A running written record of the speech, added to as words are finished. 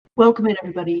Welcome in,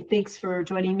 everybody. Thanks for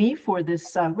joining me for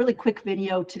this really quick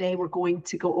video. Today, we're going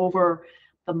to go over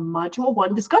the Module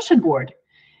 1 discussion board.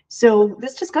 So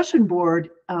this discussion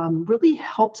board really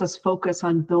helps us focus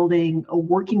on building a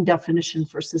working definition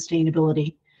for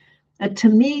sustainability. And to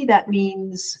me, that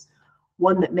means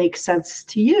one that makes sense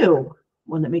to you,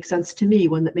 one that makes sense to me,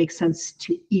 one that makes sense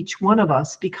to each one of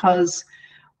us, because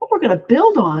what we're going to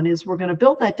build on is we're going to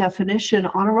build that definition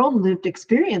on our own lived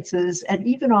experiences and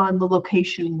even on the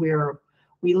location where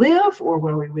we live or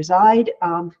where we reside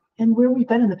and where we've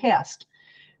been in the past.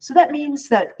 So that means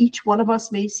that each one of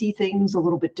us may see things a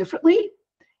little bit differently.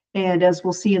 And as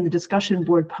we'll see in the discussion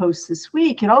board posts this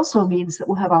week, it also means that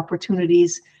we'll have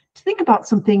opportunities to think about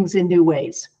some things in new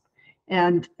ways.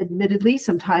 And admittedly,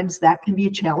 sometimes that can be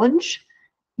a challenge,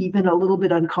 even a little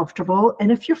bit uncomfortable.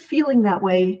 And if you're feeling that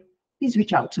way, please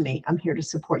reach out to me. I'm here to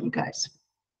support you guys.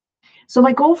 So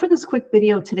my goal for this quick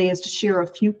video today is to share a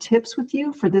few tips with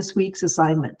you for this week's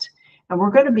assignment. And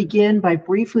we're going to begin by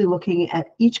briefly looking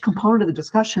at each component of the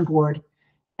discussion board,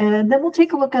 and then we'll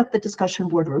take a look at the discussion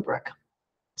board rubric.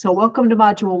 So welcome to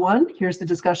Module 1. Here's the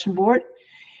discussion board.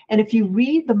 And if you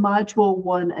read the Module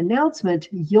 1 announcement,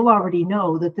 you'll already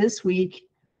know that this week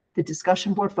the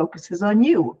discussion board focuses on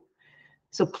you.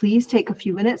 So please take a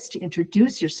few minutes to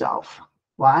introduce yourself.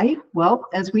 Why? Well,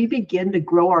 as we begin to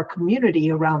grow our community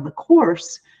around the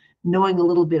course, knowing a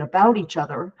little bit about each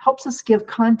other helps us give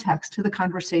context to the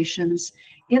conversations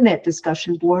in that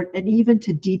discussion board and even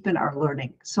to deepen our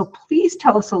learning. So please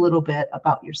tell us a little bit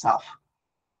about yourself.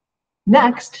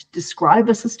 Next, describe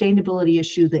a sustainability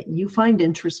issue that you find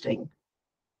interesting.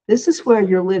 This is where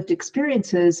your lived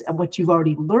experiences and what you've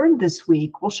already learned this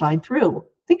week will shine through.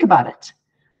 Think about it.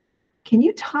 Can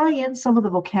you tie in some of the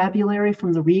vocabulary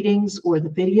from the readings or the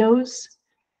videos?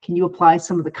 Can you apply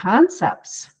some of the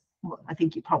concepts? Well, I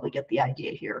think you probably get the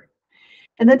idea here.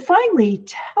 And then finally,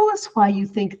 tell us why you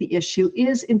think the issue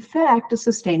is, in fact, a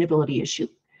sustainability issue.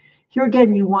 Here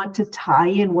again, you want to tie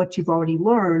in what you've already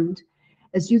learned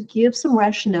as you give some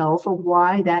rationale for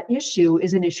why that issue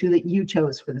is an issue that you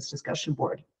chose for this discussion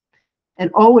board.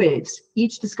 And always,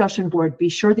 each discussion board, be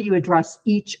sure that you address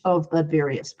each of the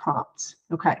various prompts.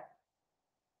 Okay.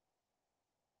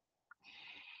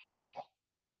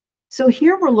 So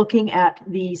here we're looking at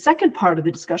the second part of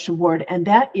the discussion board, and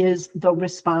that is the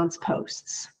response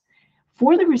posts.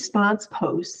 For the response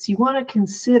posts, you want to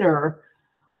consider,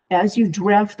 as you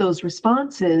draft those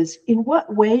responses, in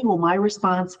what way will my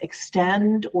response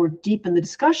extend or deepen the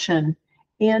discussion,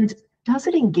 and does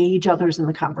it engage others in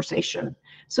the conversation?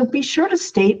 So be sure to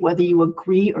state whether you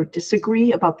agree or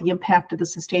disagree about the impact of the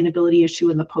sustainability issue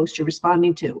in the post you're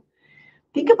responding to.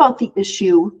 Think about the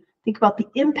issue. Think about the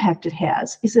impact it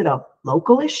has. Is it a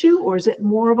local issue or is it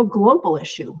more of a global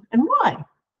issue? And why?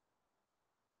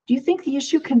 Do you think the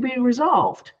issue can be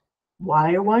resolved?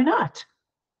 Why or why not?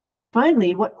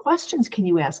 Finally, what questions can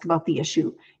you ask about the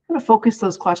issue? You're going to focus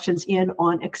those questions in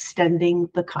on extending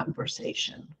the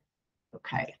conversation.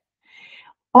 Okay.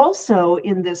 Also,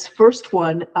 in this first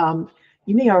one,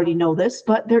 you may already know this,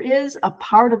 but there is a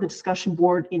part of the discussion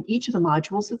board in each of the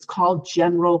modules. It's called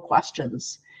general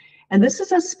questions. And this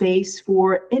is a space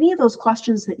for any of those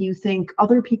questions that you think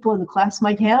other people in the class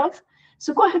might have.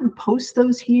 So go ahead and post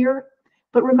those here.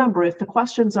 But remember, if the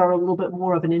questions are a little bit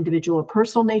more of an individual or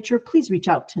personal nature, please reach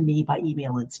out to me by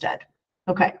email instead.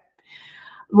 Okay.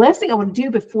 Last thing I want to do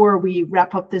before we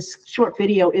wrap up this short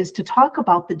video is to talk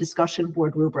about the discussion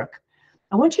board rubric.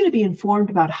 I want you to be informed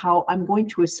about how I'm going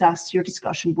to assess your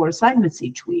discussion board assignments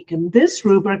each week. And this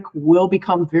rubric will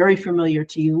become very familiar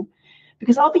to you,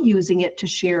 because I'll be using it to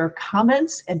share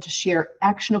comments and to share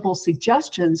actionable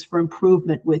suggestions for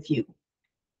improvement with you.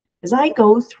 As I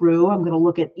go through, I'm going to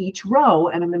look at each row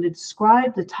and I'm going to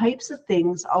describe the types of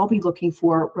things I'll be looking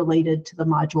for related to the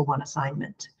Module 1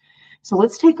 assignment. So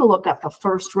let's take a look at the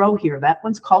first row here. That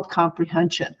one's called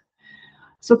comprehension.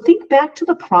 So think back to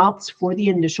the prompts for the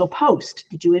initial post.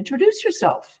 Did you introduce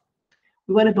yourself?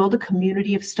 We want to build a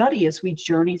community of study as we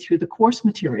journey through the course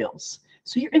materials.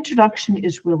 So your introduction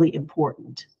is really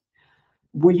important.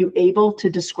 Were you able to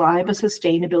describe a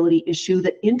sustainability issue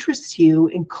that interests you,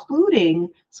 including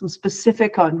some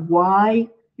specific on why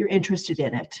you're interested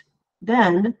in it?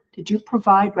 Then, did you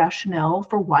provide rationale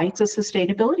for why it's a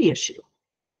sustainability issue?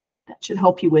 That should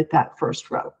help you with that first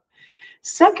row.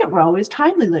 Second row is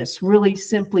timeliness. Really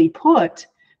simply put,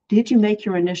 did you make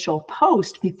your initial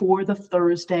post before the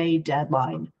Thursday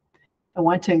deadline? I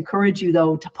want to encourage you,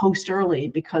 though, to post early,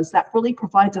 because that really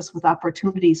provides us with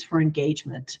opportunities for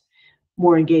engagement,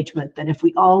 more engagement than if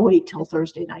we all wait till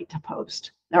Thursday night to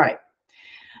post. All right.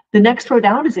 The next row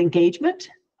down is engagement.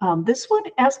 This one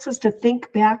asks us to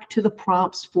think back to the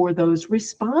prompts for those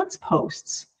response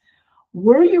posts.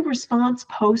 Were your response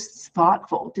posts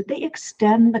thoughtful? Did they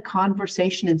extend the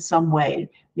conversation in some way?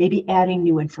 Maybe adding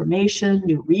new information,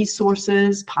 new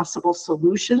resources, possible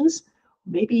solutions,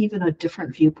 maybe even a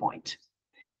different viewpoint.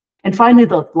 And finally,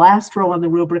 the last row on the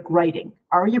rubric, writing.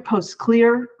 Are your posts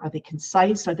clear? Are they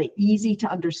concise? Are they easy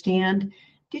to understand?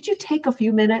 Did you take a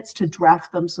few minutes to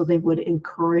draft them so they would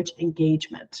encourage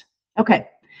engagement? Okay,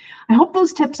 I hope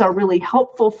those tips are really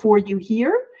helpful for you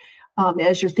here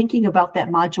as you're thinking about that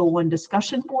Module 1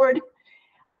 discussion board.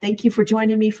 Thank you for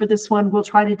joining me for this one. We'll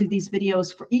try to do these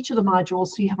videos for each of the modules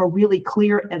so you have a really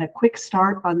clear and a quick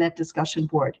start on that discussion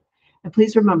board. And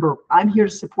please remember, I'm here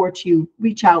to support you.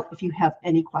 Reach out if you have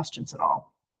any questions at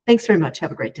all. Thanks very much.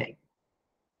 Have a great day.